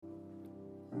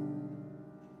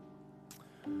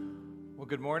Well,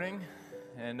 good morning,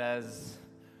 and as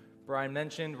Brian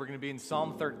mentioned, we're going to be in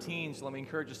Psalm 13, so let me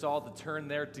encourage us all to turn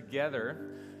there together.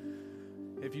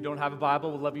 If you don't have a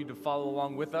Bible, we'd love you to follow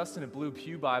along with us in a blue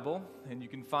pew Bible, and you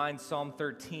can find Psalm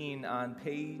 13 on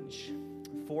page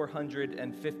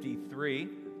 453.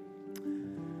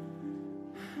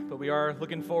 But we are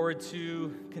looking forward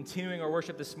to continuing our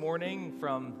worship this morning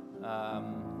from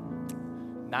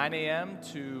 9 a.m.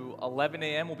 to 11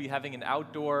 a.m. We'll be having an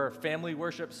outdoor family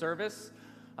worship service.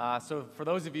 So for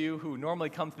those of you who normally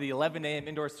come to the 11 a.m.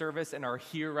 indoor service and are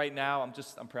here right now,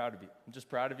 I'm proud of you. I'm just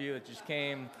proud of you that you just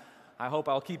came. I hope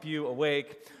I'll keep you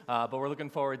awake. But we're looking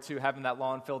forward to having that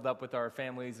lawn filled up with our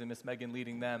families and Miss Megan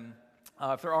leading them.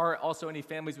 If there are also any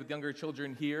families with younger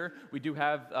children here, we do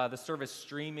have the service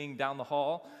streaming down the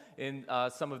hall in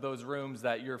some of those rooms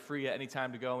that you're free at any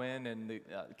time to go in, and the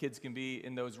kids can be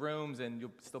in those rooms, and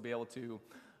you'll still be able to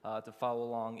follow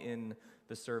along in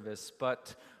the service.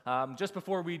 But just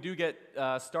before we do get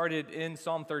started in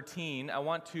Psalm 13, I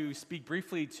want to speak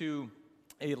briefly to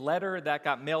a letter that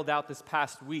got mailed out this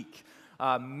past week.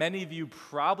 Many of you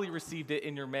probably received it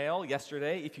in your mail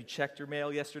yesterday, if you checked your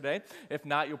mail yesterday. If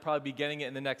not, you'll probably be getting it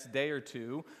in the next day or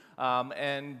two.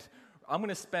 And I'm going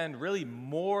to spend really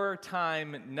more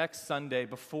time next Sunday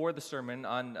before the sermon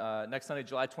on next Sunday,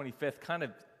 July 25th, kind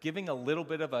of giving a little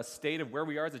bit of a state of where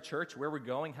we are as a church, where we're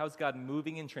going, how's God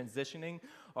moving and transitioning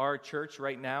our church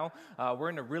right now. We're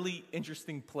in a really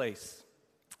interesting place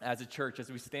as a church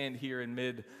as we stand here in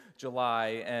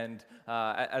mid-July, and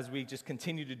as we just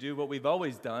continue to do what we've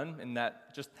always done, and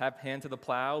that just have hand to the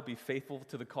plow, be faithful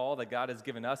to the call that God has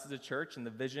given us as a church and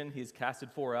the vision He has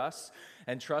casted for us,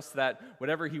 and trust that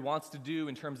whatever He wants to do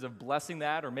in terms of blessing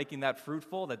that or making that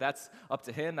fruitful, that's up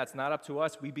to Him, that's not up to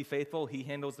us. We be faithful, He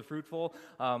handles the fruitful.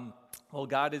 Well,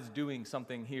 God is doing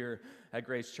something here at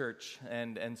Grace Church,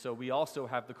 and so we also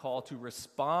have the call to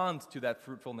respond to that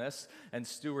fruitfulness and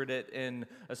steward it in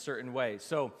a certain way.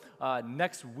 So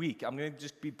next week, I'm going to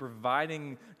just be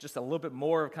providing just a little bit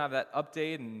more of kind of that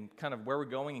update and kind of where we're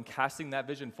going and casting that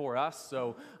vision for us.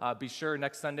 So be sure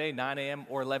next Sunday, 9 a.m.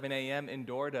 or 11 a.m.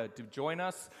 indoor to join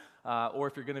us. Or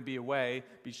if you're going to be away,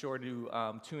 be sure to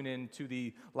tune in to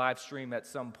the live stream at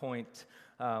some point.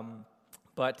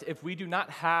 But if we do not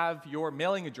have your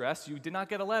mailing address, you did not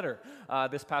get a letter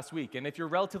this past week. And if you're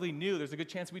relatively new, there's a good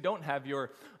chance we don't have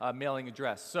your mailing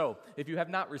address. So if you have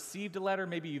not received a letter,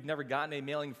 maybe you've never gotten a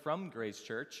mailing from Grace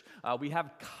Church, we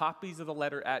have copies of the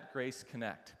letter at Grace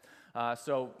Connect.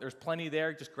 So there's plenty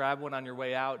there. Just grab one on your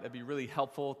way out. It'd be really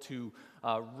helpful to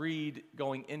read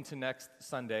going into next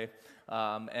Sunday.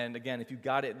 And again, if you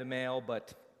got it in the mail,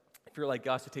 but if you're like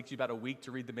us, it takes you about a week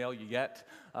to read the mail you get,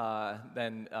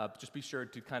 then just be sure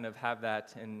to kind of have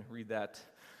that and read that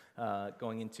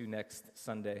going into next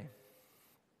Sunday.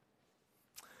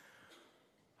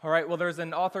 All right, well, there's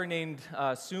an author named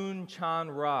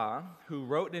Soong-Chan Rah who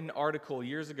wrote an article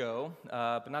years ago,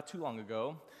 but not too long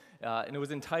ago, and it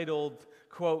was entitled,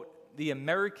 quote, "The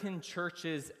American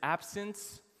Church's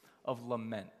Absence of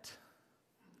Lament."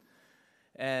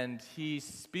 And he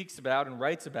speaks about and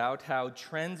writes about how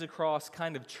trends across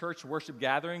kind of church worship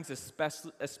gatherings,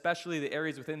 especially the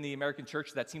areas within the American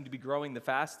church that seem to be growing the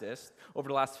fastest over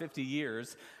the last 50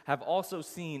 years, have also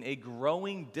seen a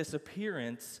growing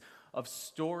disappearance of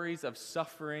stories of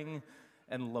suffering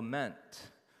and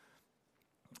lament.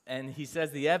 And he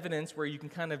says the evidence where you can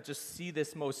kind of just see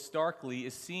this most starkly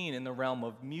is seen in the realm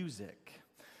of music.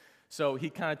 So he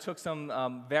kind of took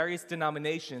some various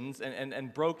denominations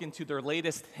and broke into their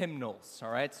latest hymnals, all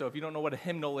right? So if you don't know what a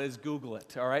hymnal is, Google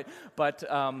it, all right? But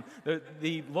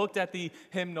they looked at the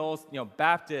hymnals,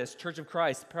 Baptist, Church of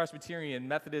Christ, Presbyterian,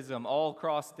 Methodism, all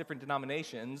across different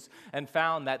denominations, and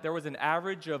found that there was an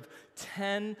average of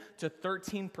 10 to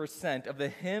 13% of the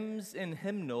hymns in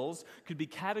hymnals could be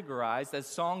categorized as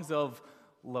songs of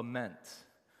lament.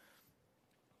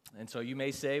 And so you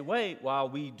may say, wait, while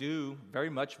we do very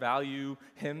much value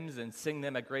hymns and sing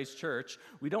them at Grace Church,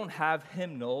 we don't have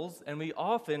hymnals, and we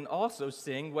often also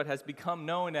sing what has become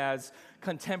known as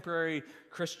contemporary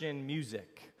Christian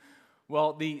music.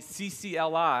 Well, the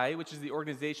CCLI, which is the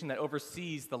organization that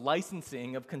oversees the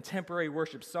licensing of contemporary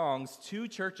worship songs to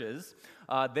churches,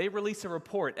 they release a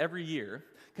report every year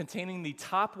containing the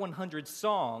top 100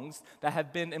 songs that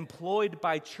have been employed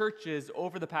by churches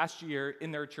over the past year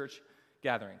in their church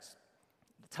gatherings.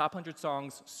 The top 100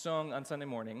 songs sung on Sunday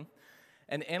morning,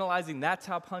 and analyzing that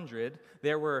top 100,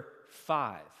 there were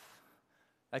 5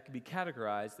 that could be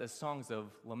categorized as songs of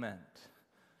lament.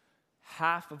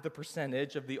 Half of the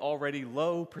percentage of the already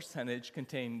low percentage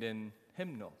contained in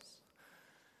hymnals.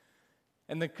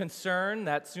 And the concern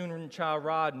that Soonrin Cha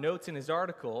Rod notes in his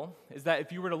article is that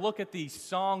if you were to look at the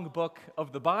songbook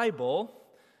of the Bible,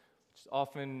 which is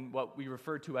often what we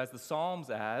refer to as the Psalms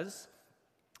as,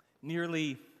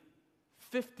 nearly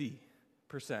 50%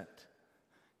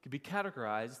 could be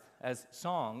categorized as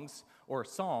songs or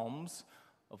psalms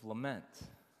of lament.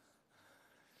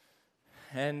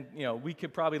 And, we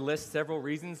could probably list several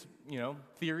reasons,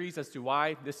 theories as to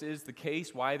why this is the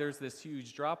case, why there's this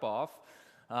huge drop-off.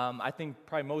 I think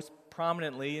probably most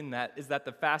prominently is that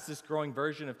the fastest growing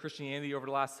version of Christianity over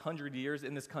the last 100 years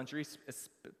in this country,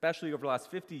 especially over the last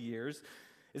 50 years,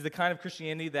 is the kind of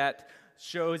Christianity that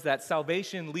shows that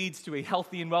salvation leads to a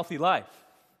healthy and wealthy life.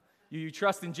 You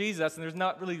trust in Jesus, and there's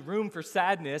not really room for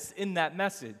sadness in that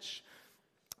message.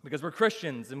 Because we're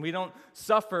Christians, and we don't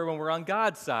suffer when we're on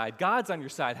God's side. God's on your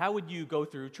side. How would you go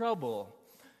through trouble?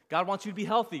 God wants you to be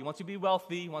healthy, He wants you to be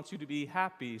wealthy, He wants you to be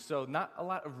happy. So not a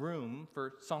lot of room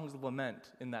for songs of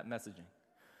lament in that messaging.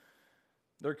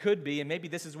 There could be, and maybe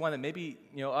this is one that maybe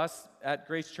us at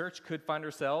Grace Church could find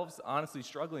ourselves honestly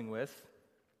struggling with,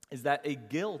 is that a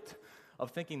guilt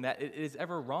of thinking that it is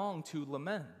ever wrong to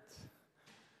lament.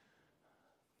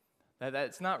 That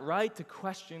it's not right to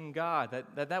question God,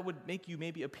 that would make you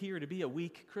maybe appear to be a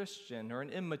weak Christian or an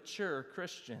immature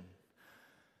Christian.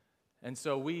 And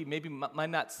so we maybe might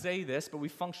not say this, but we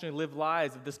functionally live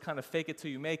lives of this kind of fake it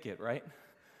till you make it, right?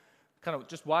 Kind of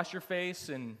just wash your face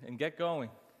and get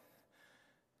going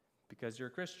because you're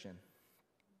a Christian.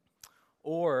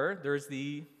 Or there's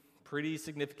the pretty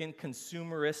significant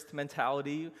consumerist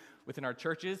mentality within our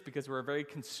churches, because we're a very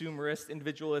consumerist,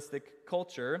 individualistic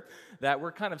culture, that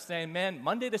we're kind of saying, man,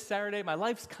 Monday to Saturday, my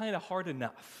life's kind of hard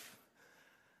enough.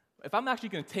 If I'm actually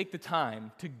going to take the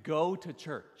time to go to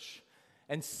church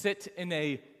and sit in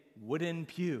a wooden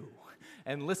pew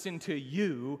and listen to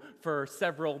you for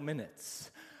several minutes,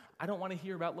 I don't want to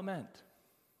hear about lament.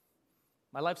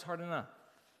 My life's hard enough.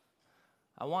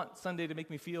 I want Sunday to make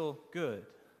me feel good.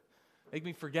 Make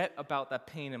me forget about that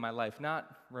pain in my life, not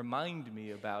remind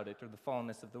me about it or the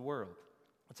fallenness of the world.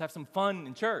 Let's have some fun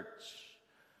in church.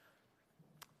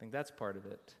 I think that's part of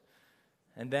it.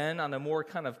 And then on a more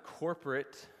kind of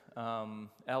corporate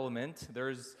element,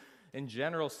 there's, in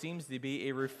general, seems to be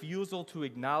a refusal to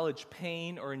acknowledge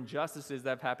pain or injustices that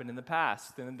have happened in the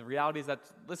past. And the reality is that,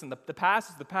 listen, the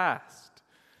past is the past.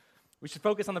 We should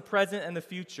focus on the present and the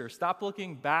future. Stop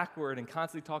looking backward and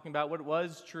constantly talking about what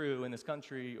was true in this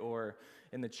country or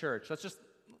in the church. Let's just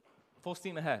full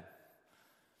steam ahead.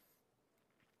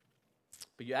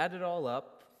 But you add it all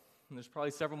up, and there's probably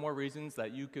several more reasons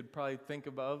that you could probably think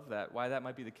of why that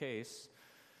might be the case.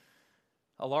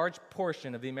 A large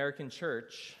portion of the American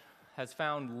church has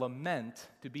found lament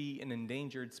to be an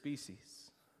endangered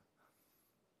species.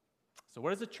 So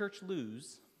what does a church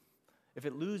lose if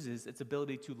it loses its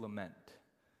ability to lament?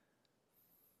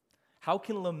 How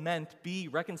can lament be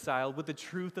reconciled with the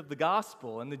truth of the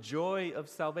gospel and the joy of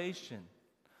salvation?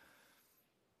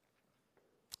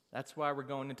 That's why we're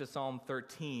going into Psalm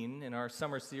 13 in our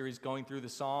summer series, going through the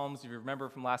Psalms. If you remember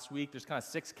from last week, there's kind of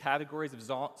 6 categories of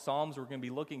Psalms we're going to be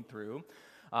looking through.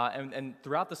 And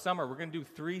throughout the summer, we're going to do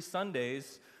 3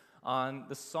 Sundays on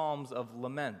the Psalms of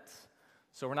lament.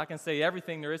 So we're not going to say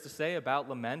everything there is to say about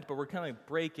lament, but we're going to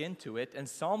break into it. And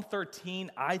Psalm 13,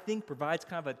 I think, provides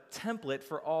kind of a template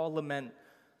for all lament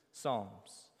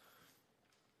psalms.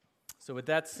 So with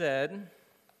that said,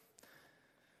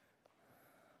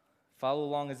 follow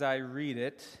along as I read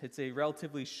it. It's a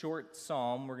relatively short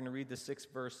psalm. We're going to read the 6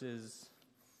 verses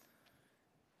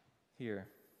here.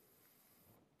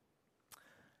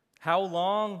 How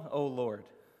long, O Lord?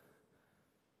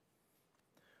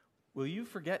 Will you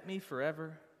forget me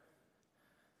forever?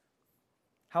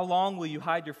 How long will you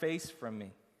hide your face from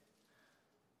me?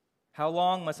 How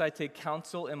long must I take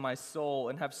counsel in my soul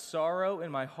and have sorrow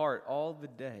in my heart all the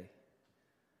day?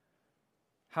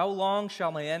 How long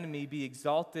shall my enemy be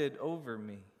exalted over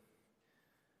me?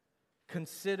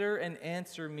 Consider and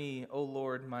answer me, O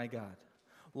Lord my God.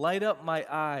 Light up my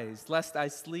eyes, lest I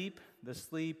sleep the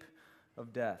sleep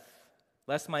of death.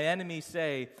 Lest my enemies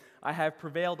say, I have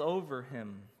prevailed over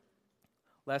him.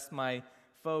 Lest my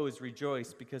foes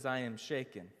rejoice because I am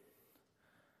shaken.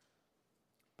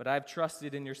 But I have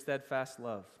trusted in your steadfast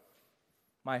love.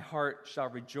 My heart shall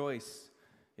rejoice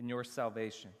in your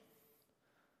salvation.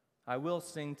 I will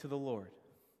sing to the Lord,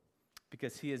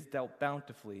 because he has dealt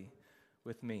bountifully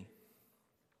with me.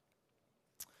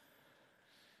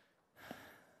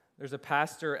 There's a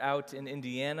pastor out in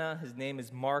Indiana. His name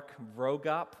is Mark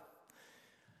Vroegop.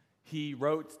 He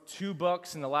wrote 2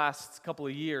 books in the last couple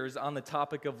of years on the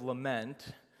topic of lament.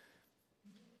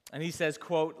 And he says,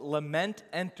 quote, lament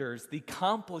enters the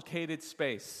complicated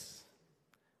space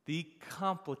the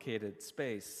complicated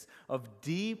space of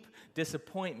deep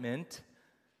disappointment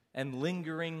and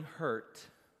lingering hurt,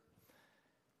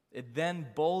 it then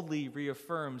boldly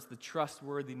reaffirms the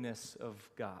trustworthiness of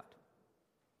God.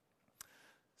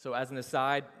 So as an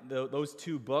aside, those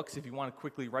two books, if you want to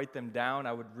quickly write them down,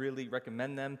 I would really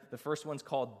recommend them. The first one's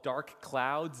called Dark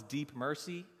Clouds, Deep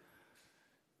Mercy,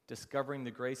 Discovering the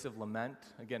Grace of Lament.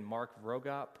 Again, Mark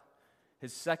Vroegop.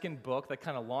 His second book that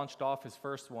kind of launched off his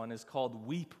first one is called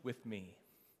Weep With Me.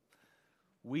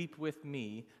 Weep With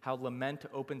Me, How Lament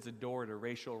Opens a Door to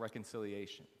Racial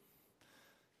Reconciliation.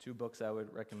 Two books I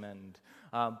would recommend.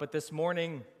 But this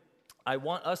morning, I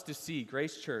want us to see,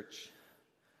 Grace Church,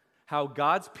 how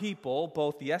God's people,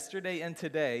 both yesterday and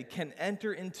today, can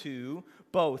enter into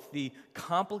both the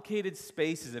complicated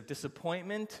spaces of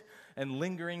disappointment and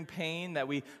lingering pain that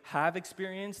we have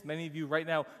experienced. Many of you right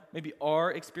now maybe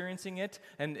are experiencing it,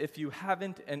 and if you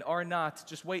haven't and are not,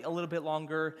 just wait a little bit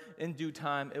longer. In due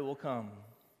time, it will come.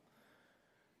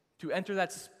 To enter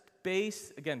that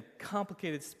space, again,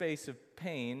 complicated space of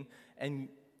pain, and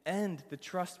end the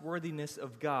trustworthiness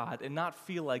of God and not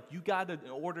feel like you got to, in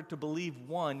order to believe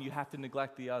one, you have to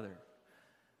neglect the other.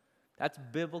 That's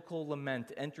biblical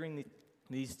lament, entering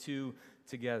these two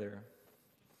together.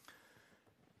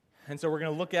 And so we're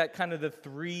going to look at kind of the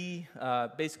three,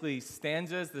 basically,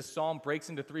 stanzas. This psalm breaks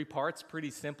into three parts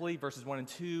pretty simply, verses 1 and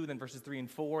 2, then verses 3 and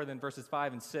 4, then verses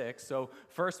 5 and 6. So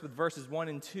first with verses 1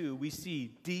 and 2, we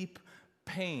see deep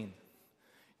pain.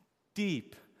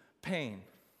 Deep pain.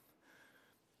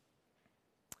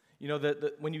 You know,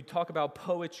 when you talk about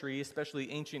poetry,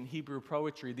 especially ancient Hebrew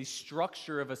poetry, the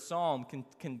structure of a psalm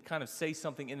can kind of say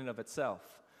something in and of itself.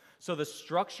 So the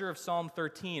structure of Psalm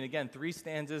 13, again, three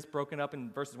stanzas broken up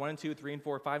in verses 1 and 2, 3 and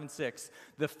 4, 5 and 6.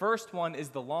 The first one is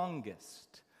the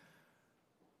longest,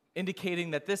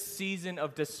 indicating that this season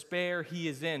of despair he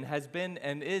is in has been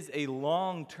and is a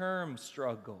long-term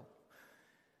struggle.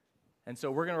 And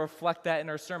so we're going to reflect that in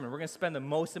our sermon. We're going to spend the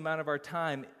most amount of our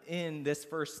time in this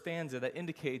first stanza that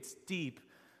indicates deep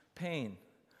pain.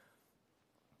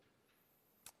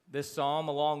 This psalm,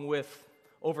 along with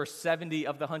over 70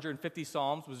 of the 150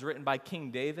 psalms, was written by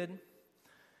King David.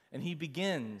 And he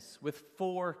begins with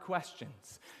 4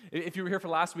 questions. If you were here for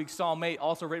last week, Psalm 8,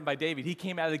 also written by David, he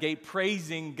came out of the gate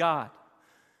praising God.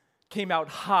 Came out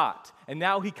hot, and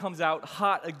now he comes out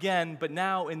hot again, but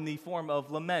now in the form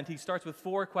of lament. He starts with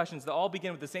 4 questions that all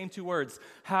begin with the same 2 words.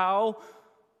 How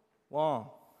long?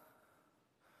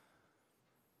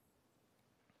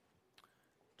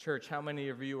 Church, how many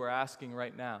of you are asking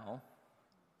right now,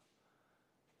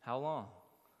 how long?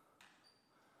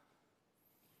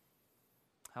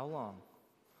 How long?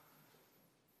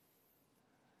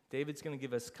 David's going to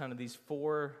give us kind of these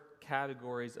 4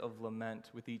 categories of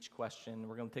lament with each question.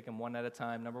 We're going to take them one at a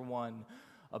time. Number 1,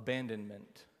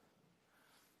 abandonment.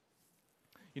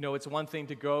 You know, it's one thing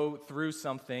to go through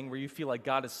something where you feel like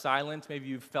God is silent. Maybe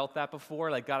you've felt that before.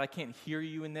 Like, God, I can't hear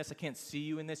you in this. I can't see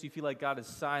you in this. You feel like God is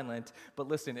silent. But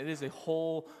listen, it is a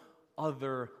whole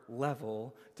other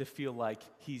level to feel like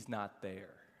he's not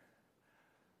there.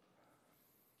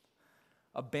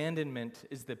 Abandonment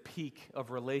is the peak of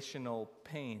relational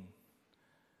pain.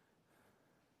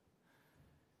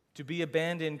 To be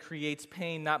abandoned creates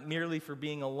pain not merely for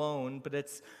being alone, but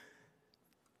it's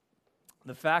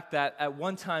the fact that at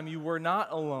one time you were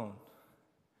not alone,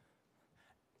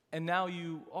 and now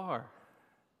you are.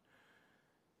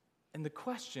 And the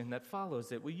question that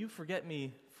follows it, will you forget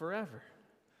me forever?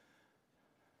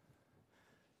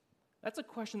 That's a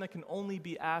question that can only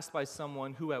be asked by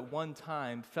someone who at one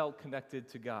time felt connected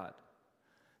to God.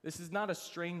 This is not a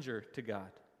stranger to God.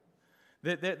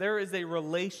 There is a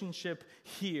relationship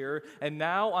here, and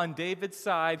now on David's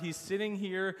side, he's sitting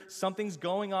here, something's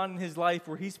going on in his life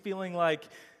where he's feeling like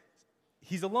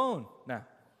he's alone now.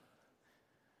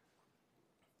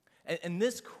 And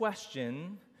this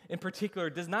question, in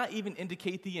particular, does not even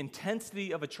indicate the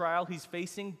intensity of a trial he's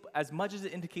facing as much as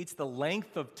it indicates the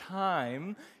length of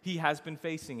time he has been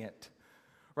facing it.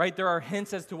 Right? There are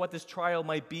hints as to what this trial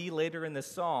might be later in the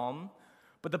psalm.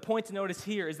 But the point to notice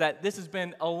here is that this has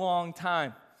been a long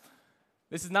time.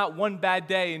 This is not one bad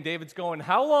day and David's going,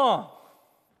 how long?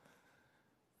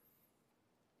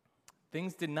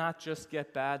 Things did not just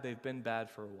get bad, they've been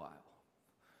bad for a while.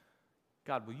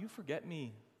 God, will you forget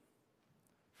me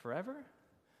forever?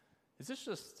 Is this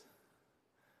just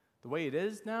the way it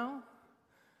is now?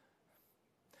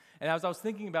 And as I was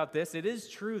thinking about this, it is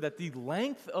true that the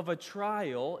length of a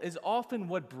trial is often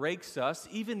what breaks us,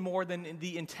 even more than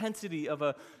the intensity of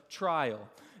a trial.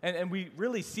 And we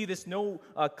really see this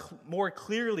more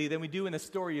clearly than we do in the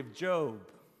story of Job.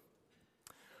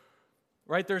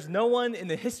 Right? There's no one in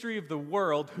the history of the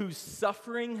world whose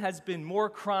suffering has been more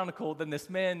chronicled than this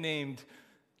man named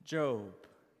Job.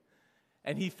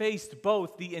 And he faced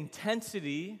both the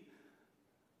intensity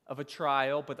of a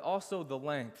trial, but also the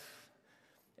length.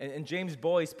 And James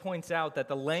Boyce points out that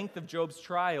the length of Job's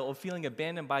trial of feeling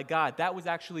abandoned by God, that was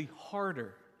actually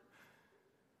harder.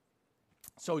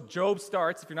 So Job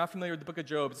starts, if you're not familiar with the book of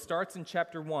Job, it starts in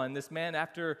chapter 1. This man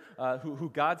who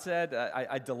God said,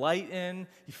 I delight in,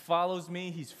 he follows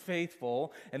me, he's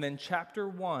faithful. And then chapter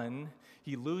 1,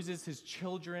 he loses his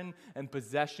children and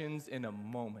possessions in a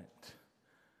moment.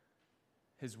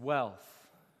 His wealth,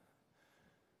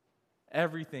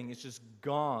 everything is just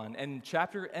gone. And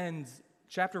chapter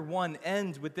 1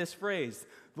 ends with this phrase,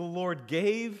 the Lord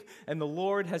gave and the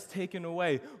Lord has taken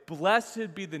away.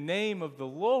 Blessed be the name of the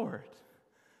Lord.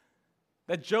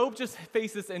 That Job just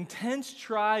faced this intense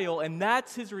trial, and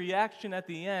that's his reaction at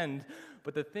the end.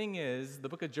 But the thing is, the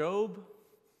book of Job,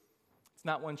 it's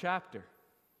not one chapter.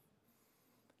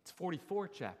 It's 44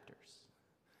 chapters.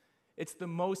 It's the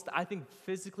most, I think,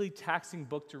 physically taxing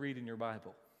book to read in your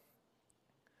Bible.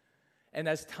 And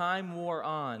as time wore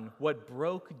on, what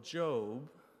broke Job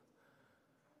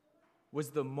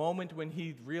was the moment when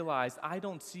he realized, I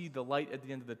don't see the light at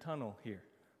the end of the tunnel here.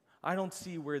 I don't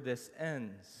see where this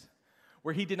ends.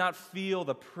 Where he did not feel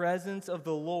the presence of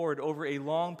the Lord over a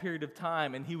long period of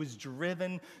time, and he was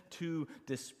driven to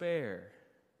despair.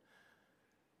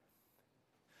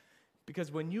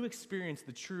 Because when you experience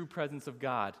the true presence of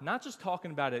God, not just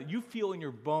talking about it, you feel in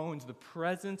your bones the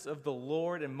presence of the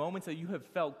Lord in moments that you have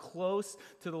felt close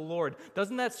to the Lord.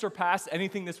 Doesn't that surpass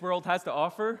anything this world has to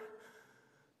offer?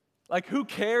 Like, who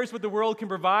cares what the world can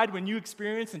provide when you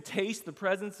experience and taste the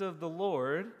presence of the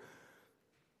Lord?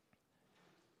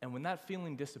 And when that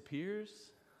feeling disappears,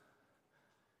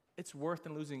 it's worse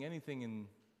than losing anything in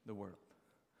the world.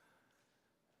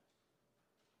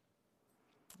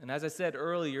 And as I said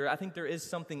earlier, I think there is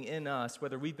something in us,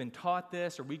 whether we've been taught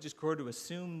this or we just grow to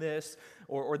assume this,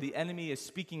 or the enemy is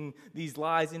speaking these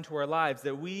lies into our lives,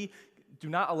 that we do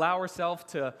not allow ourselves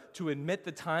to admit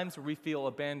the times where we feel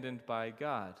abandoned by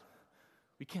God.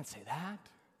 We can't say that.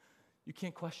 You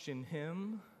can't question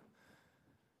him.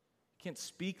 You can't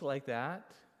speak like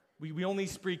that. We only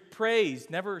speak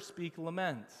praise, never speak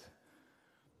lament.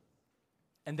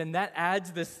 And then that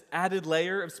adds this added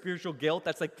layer of spiritual guilt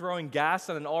that's like throwing gas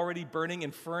on an already burning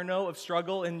inferno of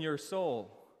struggle in your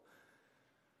soul.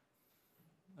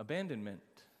 Abandonment.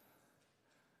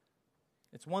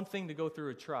 It's one thing to go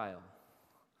through a trial.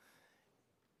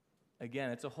 Again,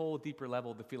 it's a whole deeper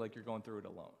level to feel like you're going through it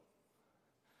alone.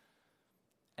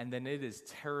 And then it is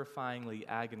terrifyingly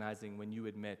agonizing when you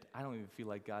admit, I don't even feel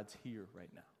like God's here right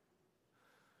now.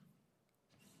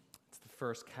 It's the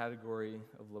first category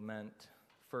of lament.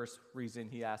 First reason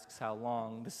he asks how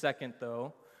long. The second,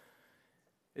 though,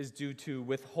 is due to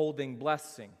withholding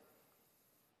blessing.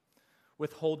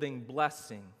 Withholding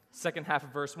blessing. Second half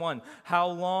of verse 1. How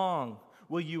long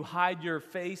will you hide your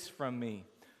face from me?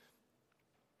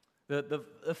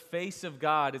 The face of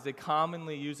God is a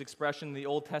commonly used expression in the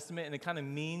Old Testament, and it kind of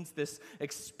means this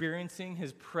experiencing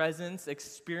his presence,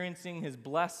 experiencing his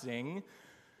blessing,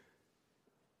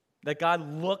 that God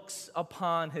looks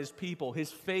upon his people.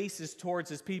 His face is towards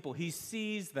his people. He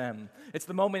sees them. It's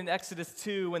the moment in Exodus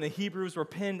 2 when the Hebrews were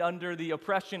pinned under the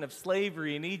oppression of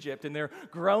slavery in Egypt, and their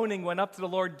groaning went up to the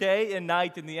Lord day and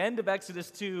night. In the end of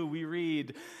Exodus 2, we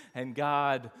read, and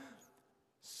God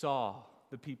saw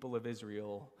the people of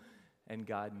Israel, and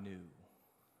God knew.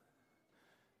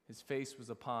 His face was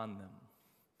upon them.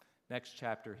 Next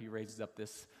chapter, he raises up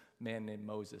this man named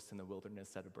Moses in the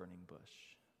wilderness at a burning bush.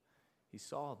 He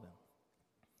saw them.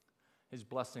 His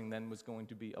blessing then was going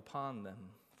to be upon them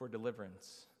for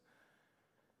deliverance.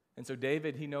 And so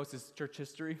David, he knows his church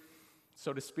history,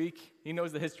 so to speak. He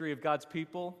knows the history of God's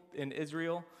people in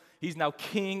Israel. He's now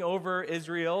king over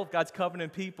Israel, God's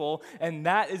covenant people, and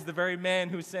that is the very man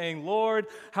who's saying, Lord,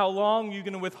 how long are you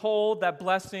going to withhold that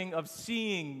blessing of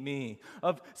seeing me,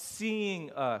 of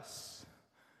seeing us?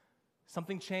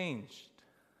 Something changed.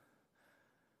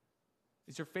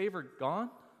 Is your favor gone?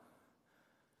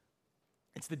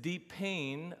 It's the deep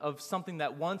pain of something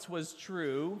that once was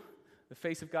true, the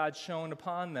face of God shone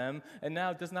upon them, and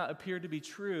now does not appear to be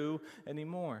true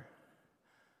anymore.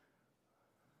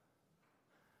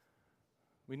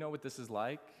 We know what this is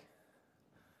like.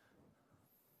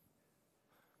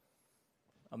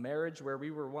 A marriage where we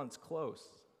were once close.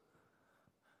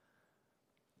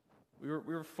 We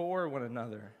were for one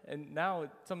another, and now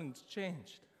something's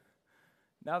changed.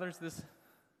 Now there's this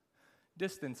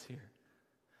distance here.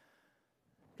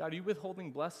 God, are you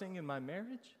withholding blessing in my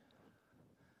marriage?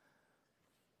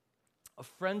 A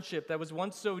friendship that was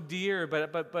once so dear,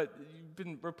 but you've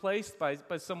been replaced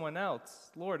by someone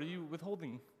else. Lord, are you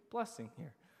withholding blessing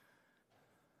here?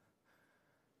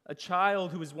 A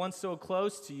child who was once so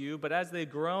close to you, but as they've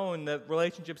grown, the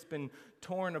relationship's been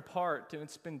torn apart, and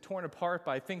it's been torn apart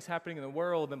by things happening in the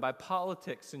world and by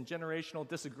politics and generational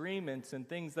disagreements and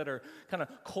things that are kind of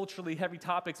culturally heavy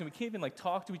topics, and we can't even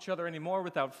talk to each other anymore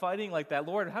without fighting like that.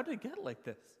 Lord, how did it get like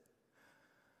this?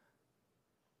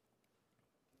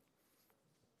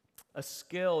 A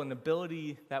skill and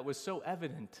ability that was so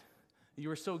evident, you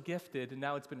were so gifted, and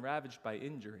now it's been ravaged by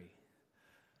injury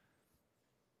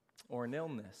or an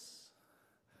illness.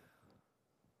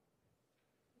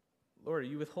 Lord, are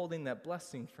you withholding that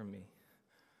blessing from me?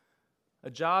 A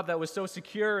job that was so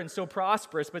secure and so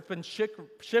prosperous, but it's been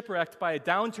shipwrecked by a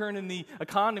downturn in the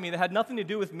economy that had nothing to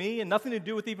do with me and nothing to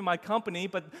do with even my company,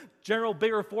 but general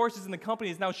bigger forces in the company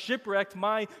has now shipwrecked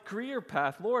my career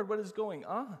path. Lord, what is going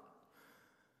on?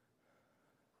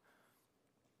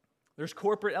 There's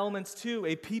corporate elements too,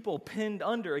 a people pinned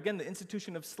under, again, the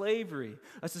institution of slavery,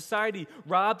 a society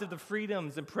robbed of the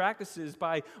freedoms and practices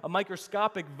by a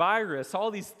microscopic virus, all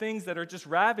these things that are just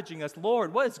ravaging us.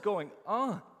 Lord, what is going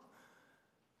on?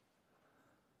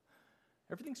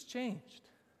 Everything's changed.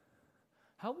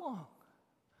 How long?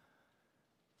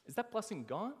 Is that blessing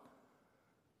gone?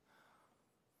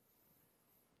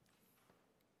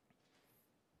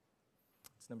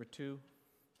 It's number 2.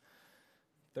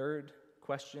 Third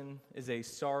question is a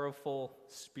sorrowful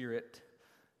spirit.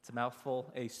 It's a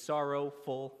mouthful. A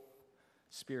sorrowful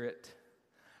spirit.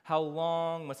 How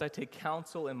long must I take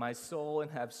counsel in my soul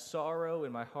and have sorrow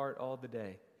in my heart all the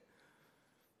day?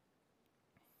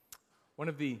 One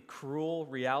of the cruel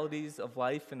realities of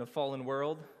life in a fallen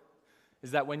world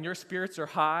is that when your spirits are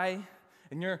high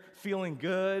and you're feeling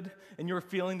good and you're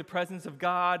feeling the presence of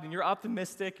God and you're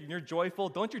optimistic and you're joyful,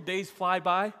 don't your days fly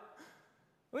by?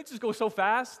 Don't they just go so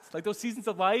fast? Like those seasons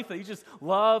of life that you just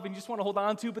love and you just want to hold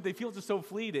on to, but they feel just so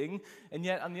fleeting. And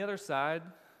yet on the other side,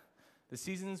 the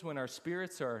seasons when our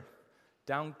spirits are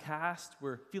downcast,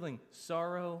 we're feeling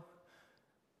sorrow,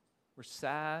 we're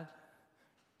sad,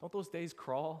 don't those days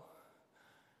crawl?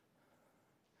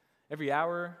 Every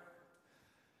hour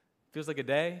feels like a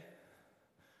day.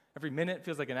 Every minute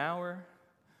feels like an hour.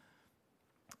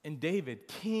 And David,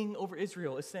 king over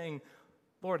Israel, is saying,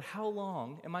 Lord, how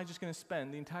long am I just going to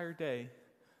spend the entire day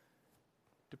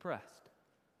depressed?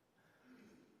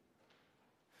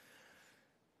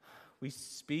 We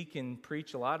speak and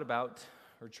preach a lot about,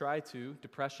 or try to,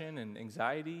 depression and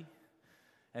anxiety,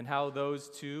 and how those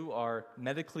two are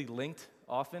medically linked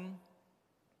often,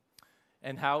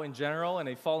 and how in general, in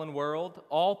a fallen world,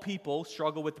 all people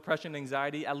struggle with depression and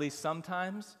anxiety at least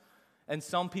sometimes, and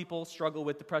some people struggle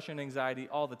with depression and anxiety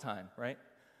all the time, right?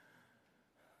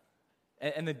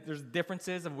 And there's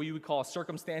differences of what you would call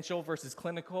circumstantial versus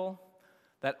clinical,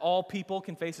 that all people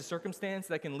can face a circumstance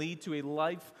that can lead to a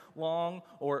lifelong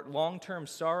or long-term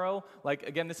sorrow. Like,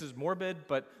 again, this is morbid,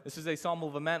 but this is a psalm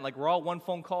of lament. Like, we're all one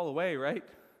phone call away, right?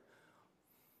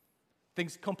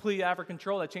 Things completely out of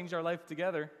control that changed our life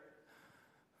together.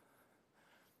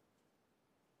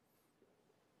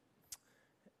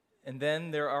 And then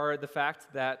there are the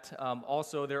fact that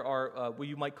also there are what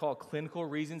you might call clinical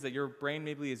reasons that your brain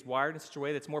maybe is wired in such a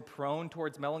way that's more prone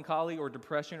towards melancholy or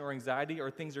depression or anxiety,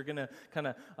 or things are going to kind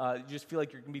of, you just feel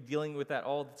like you're going to be dealing with that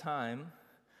all the time.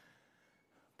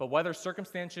 But whether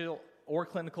circumstantial or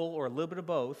clinical or a little bit of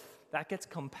both, that gets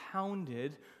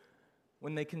compounded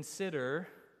when they consider,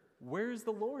 where's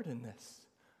the Lord in this?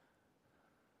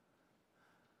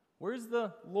 Where's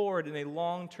the Lord in a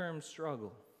long-term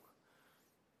struggle?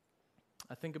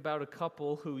 I think about a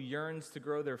couple who yearns to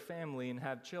grow their family and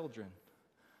have children.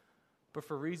 But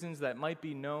for reasons that might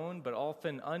be known but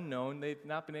often unknown, they've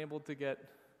not been able to get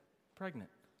pregnant.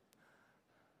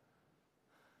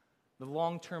 The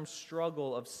long-term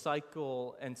struggle of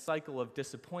cycle of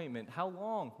disappointment. How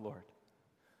long, Lord?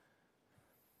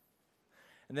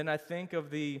 And then I think of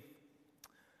the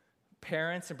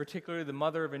parents, and particularly the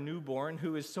mother of a newborn,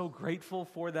 who is so grateful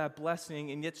for that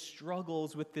blessing and yet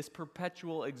struggles with this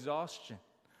perpetual exhaustion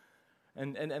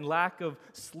and lack of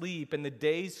sleep, and the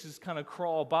days just kind of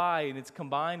crawl by, and it's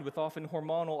combined with often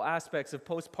hormonal aspects of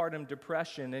postpartum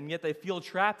depression, and yet they feel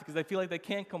trapped because they feel like they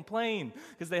can't complain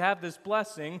because they have this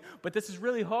blessing, but this is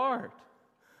really hard.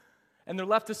 And they're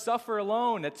left to suffer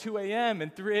alone at 2 a.m.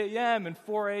 and 3 a.m. and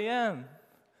 4 a.m.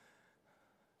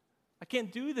 I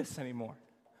can't do this anymore.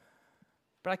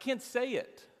 But I can't say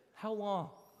it. How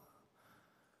long?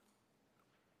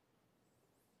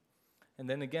 And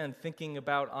then again, thinking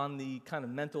about on the kind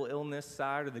of mental illness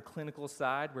side or the clinical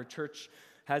side, where church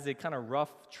has a kind of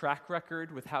rough track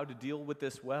record with how to deal with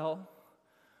this well.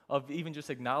 of even just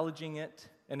acknowledging it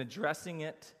and addressing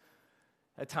it.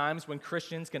 At times when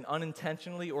Christians can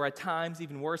unintentionally, or at times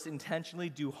even worse, intentionally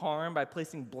do harm by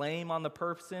placing blame on the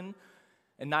person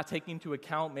and not taking into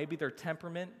account maybe their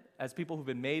temperament as people who've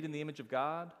been made in the image of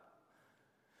God.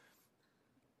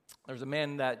 There's a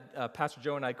man that Pastor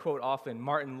Joe and I quote often,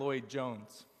 Martin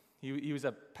Lloyd-Jones. He was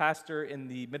a pastor in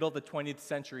the middle of the 20th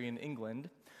century in England.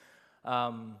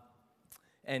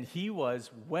 And he was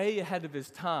way ahead of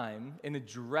his time in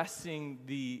addressing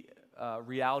the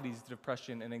realities of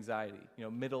depression and anxiety,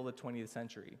 middle of the 20th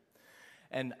century.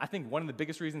 And I think one of the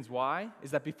biggest reasons why is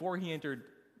that before he entered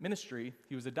ministry,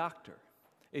 he was a doctor,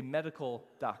 a medical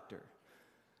doctor.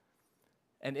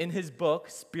 And in his book,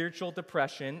 Spiritual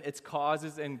Depression, Its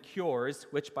Causes and Cures,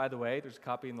 which, by the way, there's a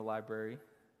copy in the library,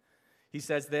 he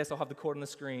says this, I'll have the quote on the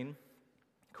screen,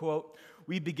 quote,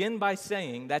 "We begin by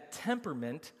saying that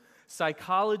temperament,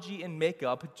 psychology, and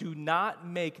makeup do not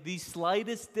make the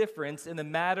slightest difference in the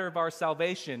matter of our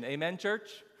salvation." Amen,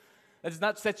 church? That does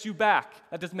not set you back.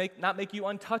 That does not make you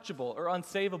untouchable or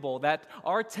unsavable. That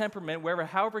our temperament,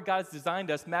 however God has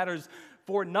designed us, matters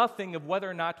for nothing of whether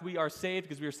or not we are saved,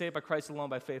 because we are saved by Christ alone,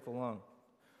 by faith alone.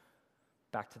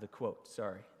 Back to the quote.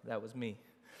 Sorry, that was me.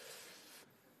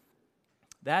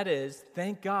 That is,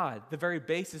 thank God, the very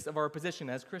basis of our position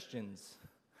as Christians.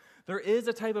 There is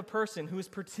a type of person who is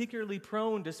particularly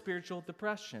prone to spiritual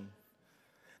depression.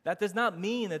 That does not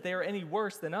mean that they are any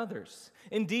worse than others.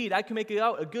 Indeed, I can make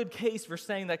out a good case for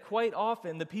saying that quite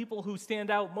often the people who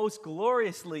stand out most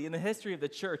gloriously in the history of the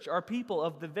church are people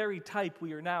of the very type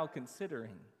we are now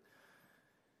considering.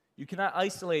 You cannot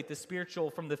isolate the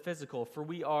spiritual from the physical, for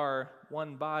we are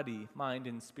one body, mind,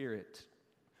 and spirit.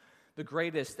 The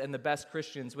greatest and the best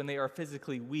Christians, when they are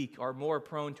physically weak, are more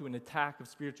prone to an attack of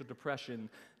spiritual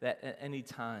depression than at any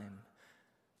time.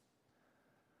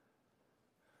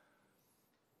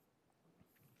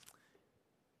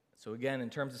 So again, in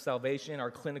terms of salvation,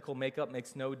 our clinical makeup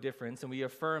makes no difference, and we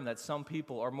affirm that some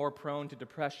people are more prone to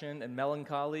depression and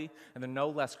melancholy, and they're no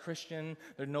less Christian,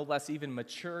 they're no less even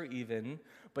mature even,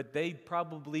 but they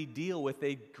probably deal with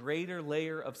a greater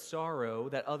layer of sorrow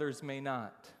that others may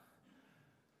not.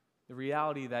 The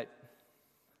reality that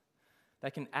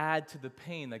can add to the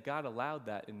pain that God allowed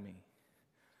that in me.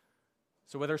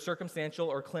 So whether circumstantial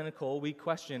or clinical, we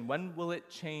question, when will it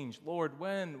change? Lord,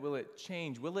 when will it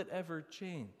change? Will it ever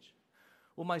change?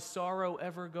 Will my sorrow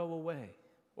ever go away?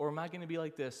 Or am I going to be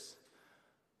like this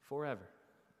forever?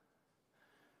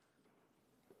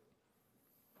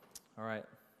 All right,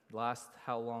 last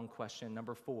how long question,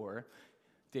 number 4.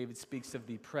 David speaks of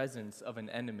the presence of an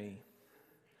enemy.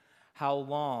 How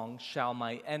long shall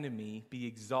my enemy be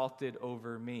exalted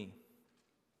over me?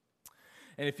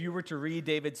 And if you were to read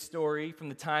David's story from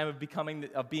the time of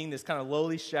being this kind of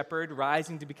lowly shepherd,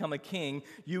 rising to become a king,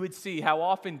 you would see how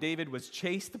often David was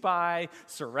chased by,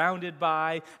 surrounded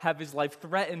by, have his life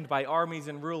threatened by armies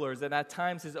and rulers, and at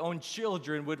times his own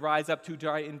children would rise up to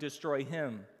try and destroy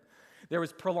him. There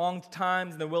was prolonged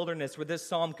times in the wilderness where this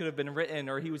psalm could have been written,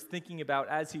 or he was thinking about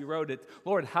as he wrote it,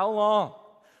 Lord, how long?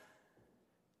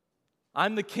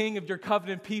 I'm the king of your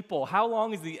covenant people. How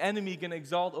long is the enemy going to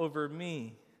exalt over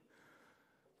me?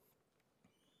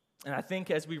 And I think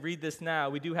as we read this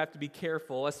now, we do have to be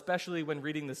careful, especially when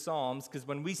reading the Psalms, because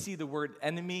when we see the word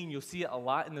enemy, and you'll see it a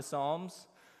lot in the Psalms,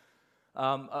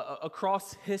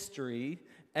 across history,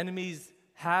 enemies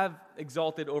have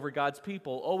exalted over God's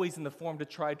people, always in the form to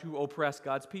try to oppress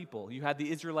God's people. You had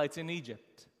the Israelites in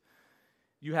Egypt.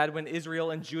 You had when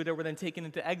Israel and Judah were then taken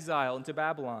into exile into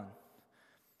Babylon.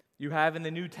 You have in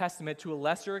the New Testament, to a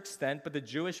lesser extent, but the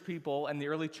Jewish people and the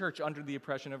early church under the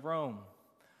oppression of Rome.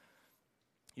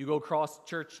 You go across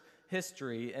church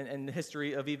history and the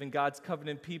history of even God's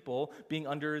covenant people being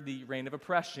under the reign of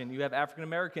oppression. You have African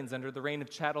Americans under the reign of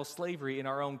chattel slavery in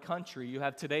our own country. You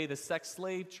have today the sex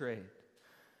slave trade.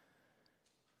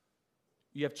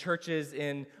 You have churches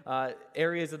in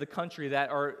areas of the country that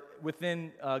are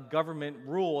within government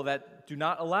rule that do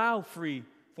not allow free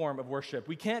form of worship.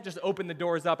 We can't just open the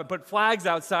doors up and put flags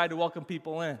outside to welcome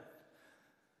people in.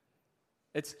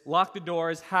 It's lock the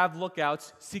doors, have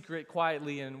lookouts, secret,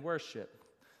 quietly, and worship.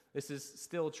 This is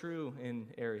still true in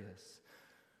areas.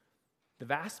 The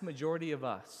vast majority of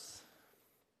us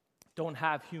don't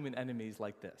have human enemies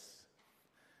like this.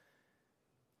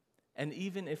 And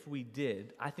even if we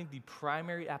did, I think the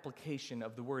primary application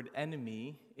of the word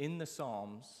enemy in the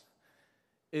Psalms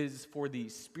is for the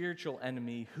spiritual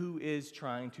enemy who is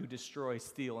trying to destroy,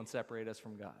 steal, and separate us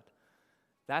from God.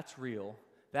 That's real.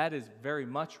 That is very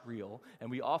much real, and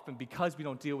we often, because we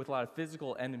don't deal with a lot of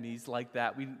physical enemies like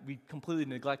that, we completely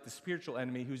neglect the spiritual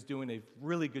enemy who's doing a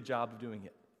really good job of doing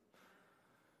it.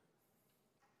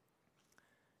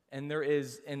 And there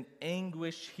is an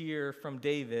anguish here from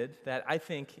David that I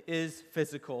think is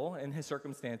physical in his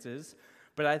circumstances,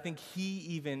 but I think he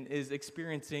even is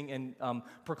experiencing and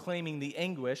proclaiming the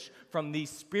anguish from the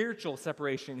spiritual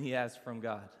separation he has from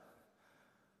God.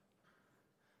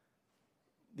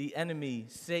 The enemy,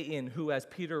 Satan, who, as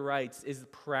Peter writes, is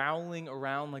prowling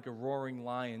around like a roaring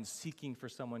lion, seeking for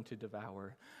someone to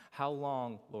devour. How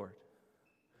long, Lord?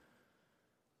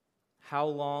 How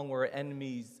long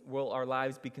will our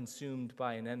lives be consumed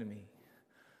by an enemy?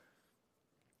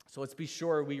 So let's be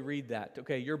sure we read that.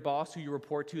 Okay, your boss who you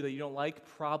report to that you don't like,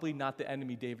 probably not the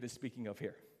enemy David is speaking of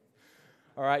here.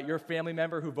 All right, your family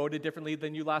member who voted differently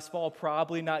than you last fall,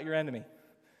 probably not your enemy.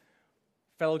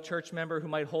 Fellow church member who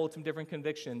might hold some different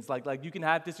convictions. Like you can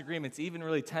have disagreements, even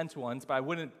really tense ones, but I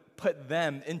wouldn't put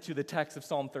them into the text of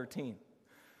Psalm 13.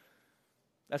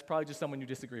 That's probably just someone you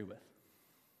disagree with.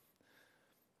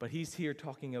 But he's here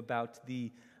talking about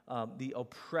the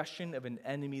oppression of an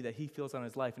enemy that he feels on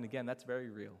his life. And again, that's very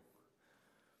real.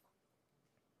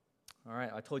 All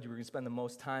right, I told you we're going to spend the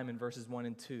most time in verses 1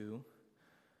 and 2.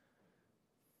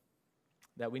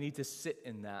 That we need to sit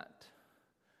in that,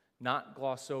 not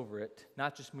gloss over it,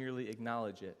 not just merely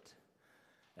acknowledge it.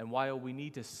 And while we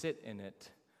need to sit in it,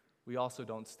 we also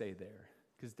don't stay there,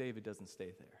 because David doesn't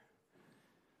stay there.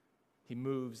 He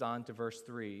moves on to verse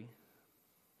 3.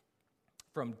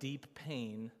 From deep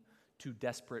pain to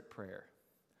desperate prayer.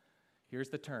 Here's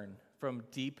the turn. From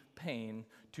deep pain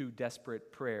to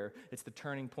desperate prayer. It's the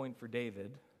turning point for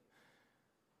David.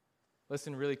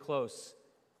 Listen really close.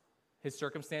 His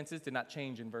circumstances did not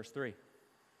change in verse 3.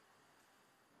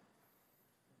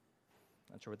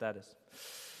 Not sure what that is.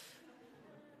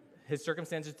 His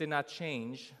circumstances did not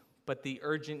change, but the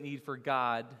urgent need for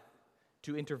God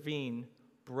to intervene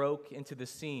broke into the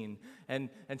scene. And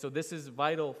so this is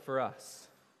vital for us.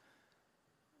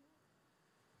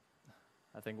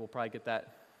 I think we'll probably get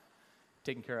that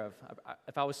taken care of.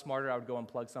 If I was smarter, I would go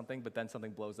unplug something, but then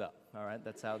something blows up. All right,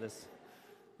 that's how this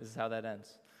is how that ends.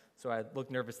 So I look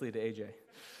nervously to AJ.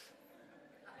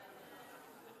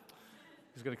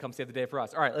 He's going to come save the day for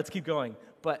us. All right, let's keep going.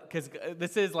 But because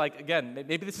this is like, again,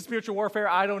 maybe this is spiritual warfare,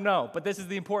 I don't know. But this is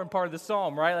the important part of the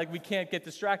psalm, right? Like we can't get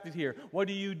distracted here. What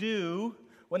do you do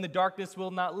when the darkness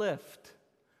will not lift?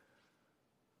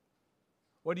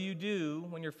 What do you do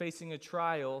when you're facing a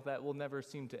trial that will never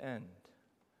seem to end?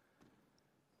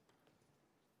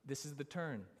 This is the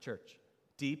turn, church.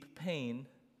 Deep pain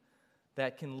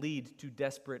that can lead to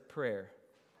desperate prayer.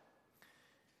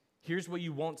 Here's what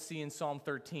you won't see in Psalm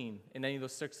 13, in any of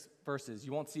those 6 verses.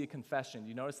 You won't see a confession.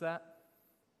 You notice that?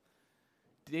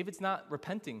 David's not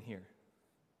repenting here.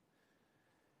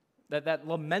 That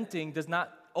lamenting does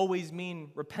not always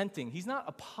mean repenting. He's not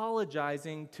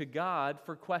apologizing to God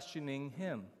for questioning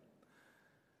him.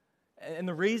 And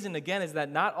the reason, again, is that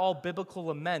not all biblical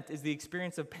lament is the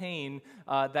experience of pain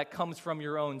that comes from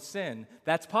your own sin.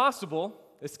 That's possible.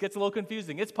 This gets a little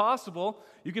confusing. It's possible.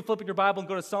 You can flip in your Bible and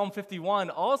go to Psalm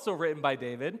 51, also written by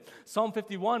David. Psalm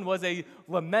 51 was a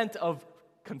lament of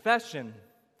confession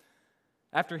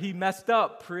after he messed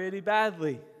up pretty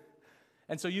badly.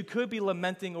 And so you could be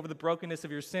lamenting over the brokenness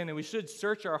of your sin, and we should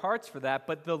search our hearts for that,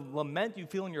 but the lament you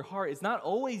feel in your heart is not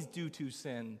always due to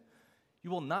sin. You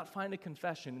will not find a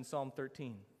confession in Psalm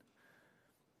 13.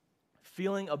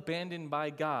 Feeling abandoned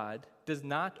by God does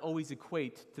not always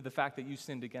equate to the fact that you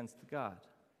sinned against God.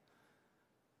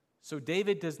 So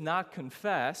David does not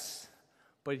confess,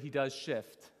 but he does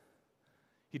shift.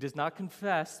 He does not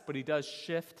confess, but he does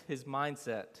shift his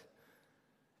mindset.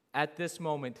 At this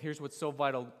moment, here's what's so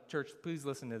vital. Church, please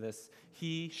listen to this.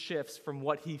 He shifts from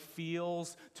what he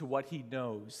feels to what he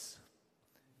knows.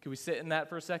 Can we sit in that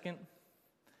for a second?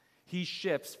 He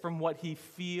shifts from what he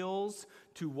feels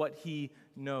to what he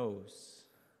knows.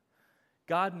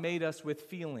 God made us with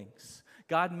feelings.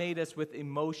 God made us with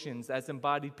emotions as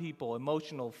embodied people,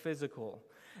 emotional, physical.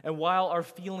 And while our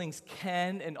feelings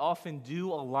can and often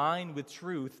do align with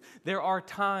truth, there are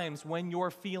times when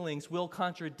your feelings will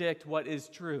contradict what is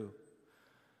true.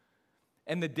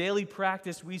 And the daily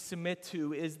practice we submit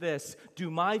to is this: do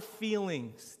my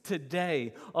feelings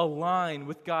today align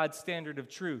with God's standard of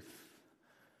truth,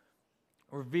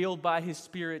 revealed by His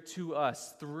Spirit to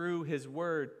us, through His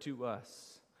Word to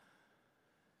us?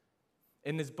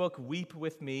 In his book, Weep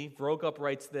With Me, Vroegop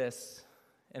writes this,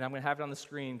 and I'm going to have it on the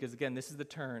screen because, again, this is the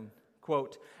turn.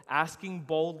 Quote, asking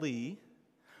boldly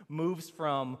moves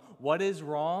from what is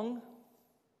wrong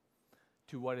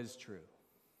to what is true.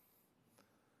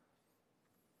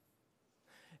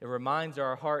 It reminds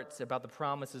our hearts about the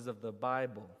promises of the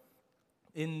Bible.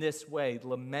 In this way,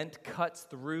 lament cuts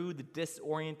through the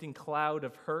disorienting cloud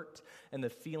of hurt and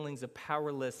the feelings of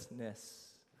powerlessness.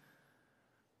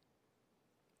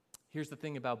 Here's the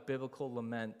thing about biblical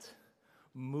lament.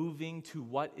 Moving to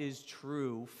what is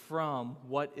true from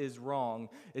what is wrong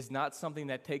is not something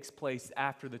that takes place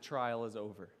after the trial is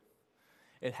over.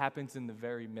 It happens in the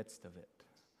very midst of it.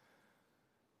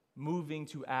 Moving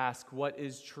to ask what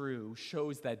is true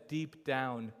shows that deep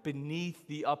down, beneath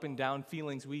the up and down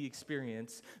feelings we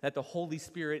experience, that the Holy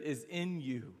Spirit is in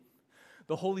you.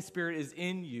 The Holy Spirit is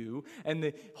in you, and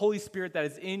the Holy Spirit that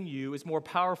is in you is more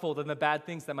powerful than the bad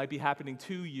things that might be happening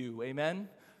to you. Amen?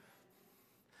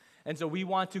 And so we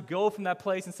want to go from that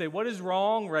place and say, what is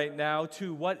wrong right now,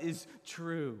 to what is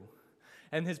true.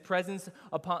 And his presence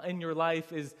in your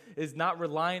life is not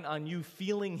reliant on you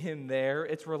feeling him there.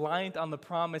 It's reliant on the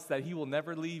promise that he will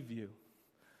never leave you.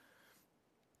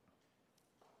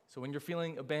 So when you're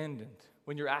feeling abandoned,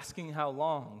 when you're asking how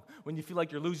long, when you feel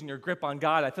like you're losing your grip on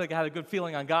God, I feel like I had a good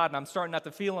feeling on God and I'm starting not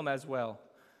to feel him as well.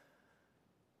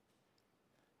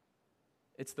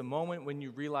 It's the moment when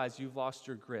you realize you've lost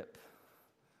your grip,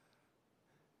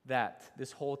 that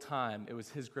this whole time it was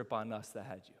his grip on us that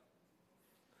had you.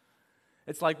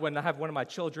 It's like when I have one of my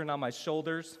children on my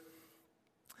shoulders,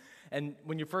 and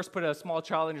when you first put a small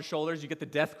child on your shoulders, you get the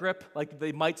death grip, like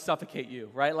they might suffocate you,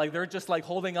 right? Like they're just like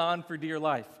holding on for dear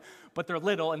life, but they're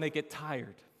little and they get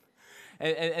tired.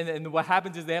 And what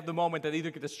happens is they have the moment that they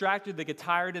either get distracted, they get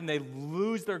tired, and they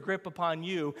lose their grip upon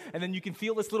you, and then you can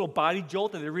feel this little body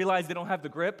jolt that they realize they don't have the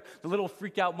grip, the little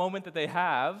freak out moment that they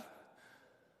have.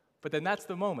 But then that's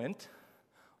the moment,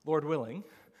 Lord willing,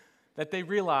 that they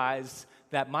realize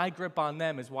that my grip on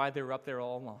them is why they were up there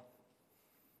all along.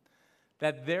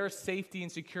 That their safety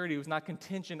and security was not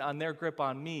contingent on their grip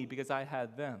on me because I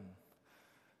had them.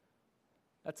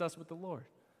 That's us with the Lord.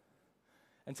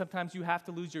 And sometimes you have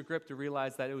to lose your grip to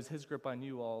realize that it was his grip on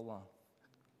you all along.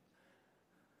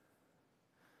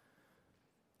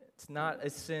 It's not a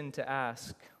sin to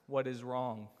ask what is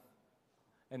wrong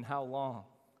and how long.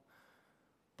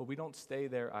 But we don't stay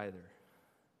there either.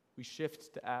 We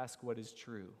shift to ask what is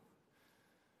true.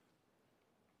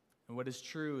 And what is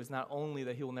true is not only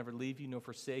that he will never leave you nor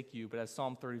forsake you, but as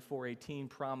Psalm 34:18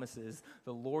 promises,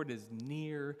 the Lord is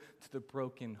near to the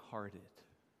brokenhearted,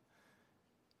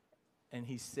 and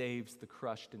he saves the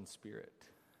crushed in spirit.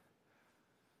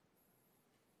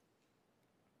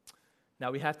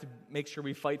 Now we have to make sure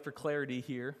we fight for clarity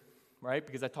here, right?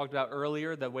 Because I talked about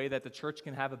earlier the way that the church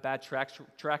can have a bad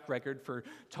track record for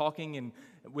talking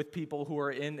with people who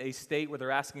are in a state where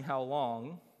they're asking how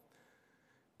long,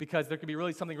 because there could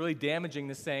be something really damaging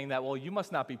to saying that, well, you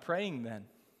must not be praying then.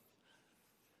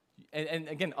 And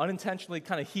again, unintentionally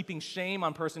kind of heaping shame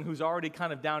on a person who's already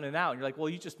kind of down and out. You're like,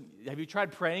 well, have you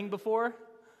tried praying before?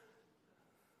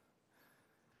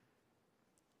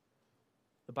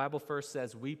 The Bible first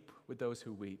says, weep with those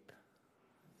who weep.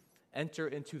 Enter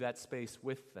into that space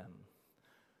with them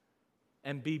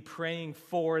and be praying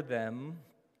for them,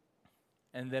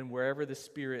 and then wherever the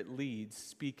Spirit leads,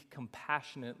 speak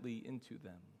compassionately into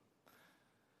them.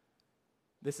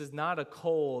 This is not a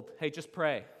cold, hey, just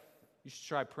pray. You should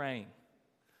try praying.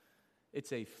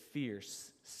 It's a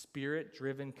fierce,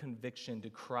 Spirit-driven conviction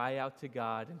to cry out to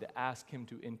God and to ask him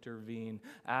to intervene,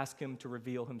 ask him to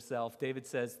reveal himself. David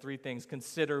says 3 things: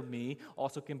 consider me,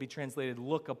 also can be translated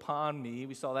look upon me.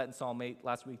 We saw that in Psalm 8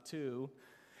 last week too.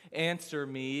 Answer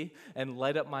me and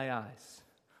light up my eyes.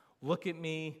 Look at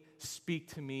me,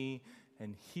 speak to me,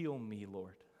 and heal me,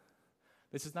 Lord.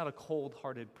 This is not a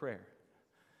cold-hearted prayer.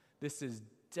 This is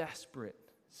desperate,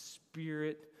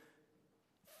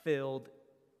 Spirit-filled.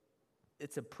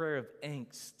 It's a prayer of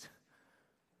angst,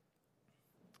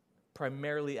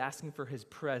 primarily asking for his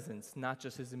presence, not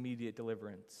just his immediate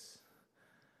deliverance.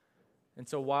 And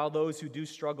so while those who do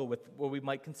struggle with what we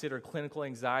might consider clinical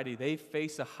anxiety, they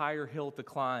face a higher hill to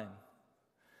climb.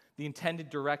 The intended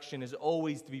direction is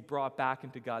always to be brought back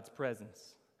into God's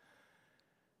presence.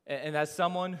 And as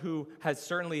someone who has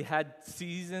certainly had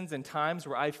seasons and times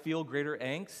where I feel greater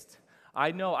angst,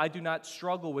 I know I do not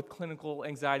struggle with clinical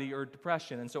anxiety or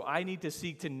depression, and so I need to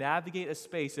seek to navigate a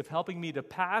space of helping me to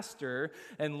pastor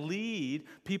and lead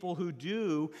people who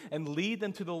do, and lead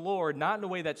them to the Lord, not in a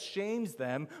way that shames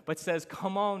them, but says,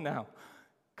 come on now,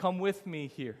 come with me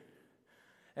here.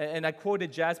 And I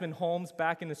quoted Jasmine Holmes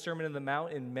back in the Sermon on the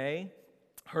Mount in May.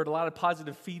 Heard a lot of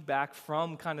positive feedback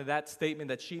from kind of that statement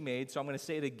that she made, so I'm going to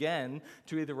say it again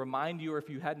to either remind you or if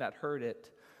you had not heard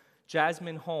it.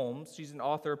 Jasmine Holmes, she's an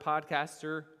author,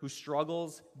 podcaster who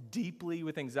struggles deeply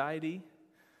with anxiety.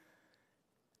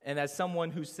 And as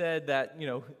someone who said that,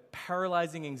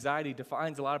 paralyzing anxiety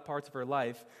defines a lot of parts of her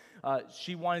life,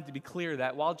 she wanted to be clear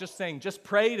that while just saying, just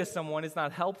pray to someone is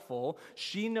not helpful,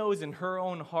 she knows in her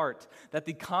own heart that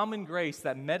the common grace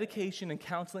that medication and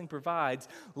counseling provides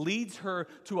leads her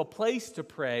to a place to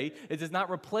pray. It does not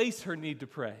replace her need to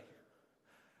pray.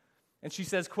 And she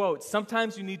says, quote,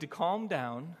 sometimes you need to calm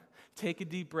down, take a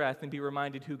deep breath, and be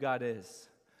reminded who God is.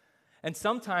 And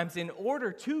sometimes, in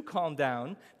order to calm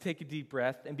down, take a deep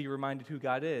breath, and be reminded who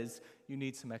God is, you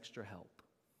need some extra help.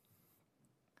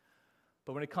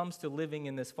 But when it comes to living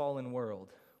in this fallen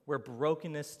world, where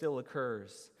brokenness still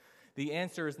occurs, the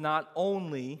answer is not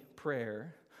only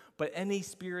prayer, but any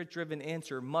spirit-driven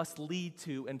answer must lead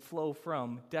to and flow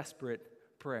from desperate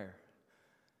prayer.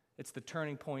 It's the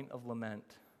turning point of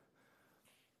lament.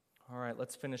 All right,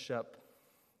 let's finish up.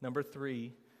 Number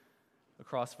 3.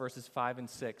 Across verses 5 and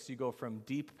 6, you go from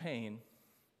deep pain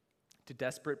to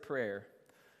desperate prayer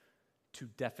to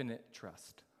definite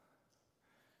trust.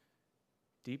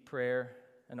 Deep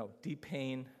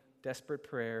pain, desperate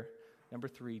prayer. Number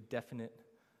 3, definite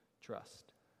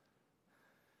trust.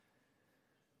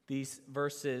 These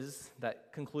verses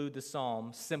that conclude the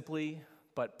psalm simply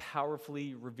but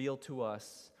powerfully reveal to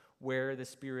us where the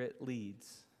Spirit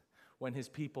leads when his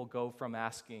people go from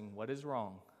asking what is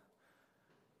wrong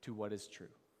to what is true.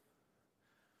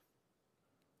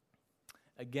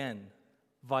 Again,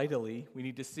 vitally, we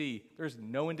need to see there's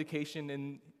no indication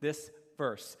in this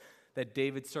verse that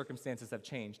David's circumstances have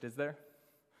changed, is there?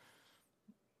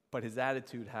 But his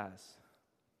attitude has.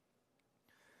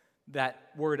 That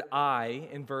word I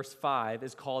in verse 5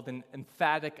 is called an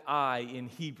emphatic I in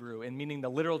Hebrew, and meaning the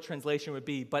literal translation would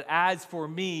be, but as for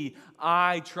me,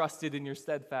 I trusted in your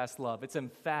steadfast love. It's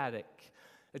emphatic.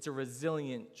 It's a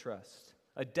resilient trust.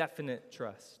 A definite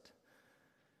trust.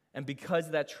 And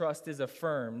because that trust is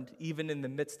affirmed, even in the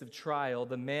midst of trial,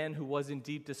 the man who was in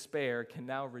deep despair can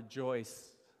now rejoice.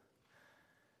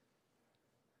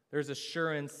 There's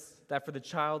assurance that for the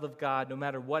child of God, no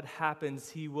matter what happens,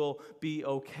 he will be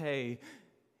okay.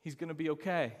 He's going to be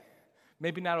okay.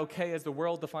 Maybe not okay as the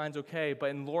world defines okay, but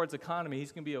in the Lord's economy,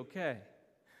 he's going to be okay.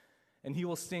 And he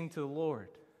will sing to the Lord.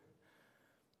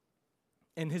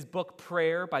 In his book,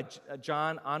 Prayer, by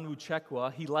John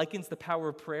Onwuchekwa, he likens the power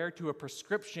of prayer to a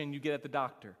prescription you get at the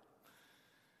doctor.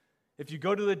 If you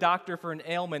go to the doctor for an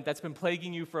ailment that's been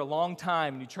plaguing you for a long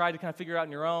time, and you tried to kind of figure it out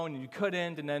on your own, and you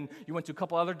couldn't, and then you went to a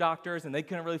couple other doctors, and they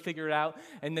couldn't really figure it out,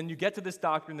 and then you get to this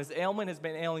doctor, and this ailment has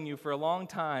been ailing you for a long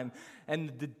time,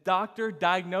 and the doctor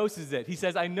diagnoses it. He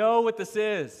says, I know what this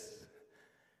is.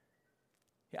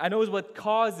 I know what's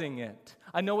causing it.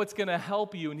 I know what's going to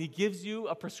help you. And he gives you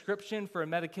a prescription for a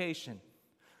medication.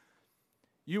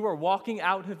 You are walking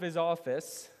out of his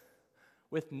office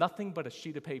with nothing but a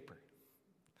sheet of paper.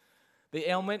 The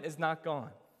ailment is not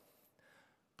gone.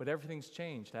 But everything's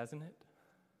changed, hasn't it?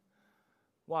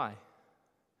 Why?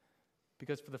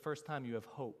 Because for the first time you have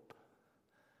hope.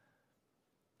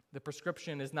 The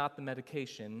prescription is not the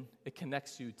medication. It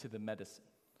connects you to the medicine.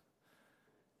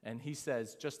 And he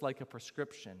says, just like a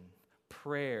prescription,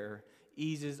 prayer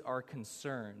eases our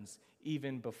concerns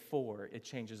even before it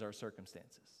changes our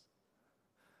circumstances.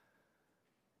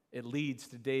 It leads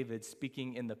to David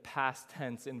speaking in the past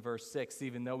tense in verse 6,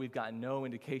 even though we've got no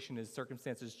indication his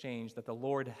circumstances changed, that the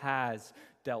Lord has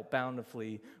dealt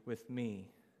bountifully with me.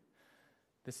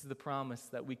 This is the promise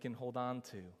that we can hold on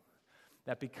to,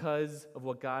 that because of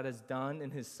what God has done in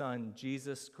his Son,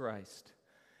 Jesus Christ,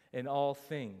 in all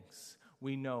things,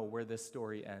 we know where this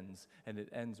story ends, and it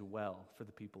ends well for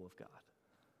the people of God.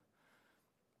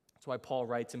 That's why Paul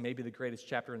writes in maybe the greatest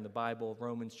chapter in the Bible,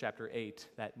 Romans chapter 8,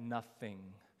 that nothing,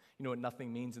 you know what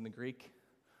nothing means in the Greek?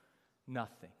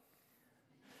 Nothing.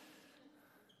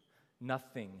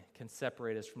 Nothing can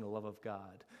separate us from the love of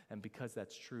God, and because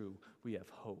that's true, we have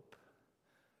hope.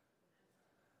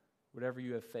 Whatever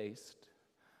you have faced,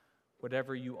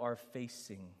 whatever you are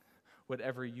facing,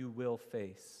 whatever you will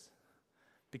face,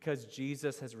 because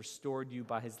Jesus has restored you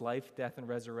by his life, death, and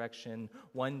resurrection,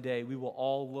 one day we will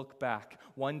all look back.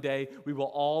 One day we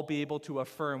will all be able to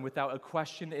affirm without a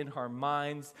question in our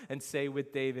minds and say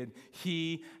with David,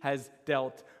 he has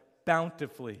dealt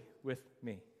bountifully with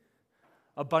me,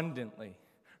 abundantly,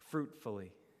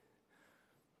 fruitfully.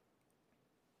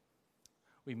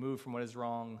 We move from what is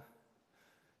wrong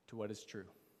to what is true.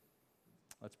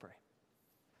 Let's pray.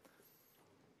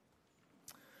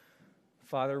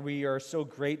 Father, we are so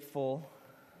grateful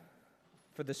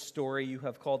for the story you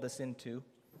have called us into.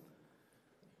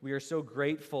 We are so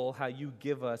grateful how you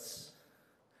give us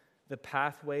the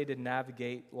pathway to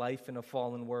navigate life in a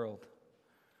fallen world,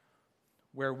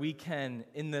 where we can,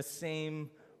 in the same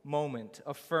moment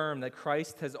affirm that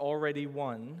Christ has already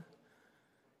won.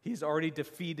 He's already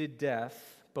defeated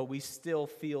death, but we still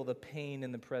feel the pain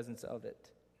in the presence of it.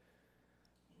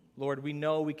 Lord, we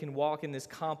know we can walk in this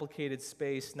complicated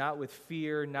space, not with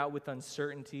fear, not with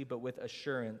uncertainty, but with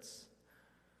assurance,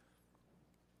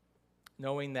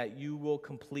 knowing that you will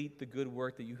complete the good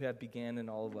work that you have began in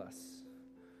all of us.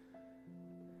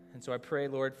 And so I pray,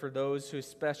 Lord, for those who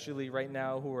especially right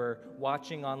now who are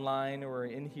watching online or are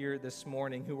in here this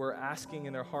morning, who are asking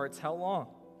in their hearts, how long?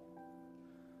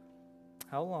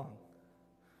 How long?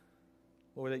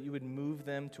 Lord, that you would move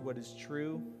them to what is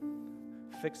true,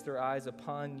 fix their eyes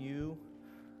upon you,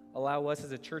 allow us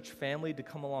as a church family to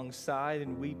come alongside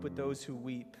and weep with those who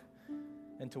weep,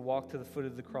 and to walk to the foot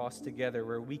of the cross together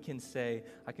where we can say,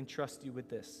 I can trust you with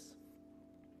this.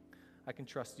 I can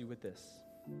trust you with this.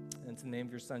 And it's in the name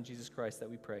of your Son, Jesus Christ, that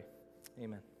we pray.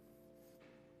 Amen.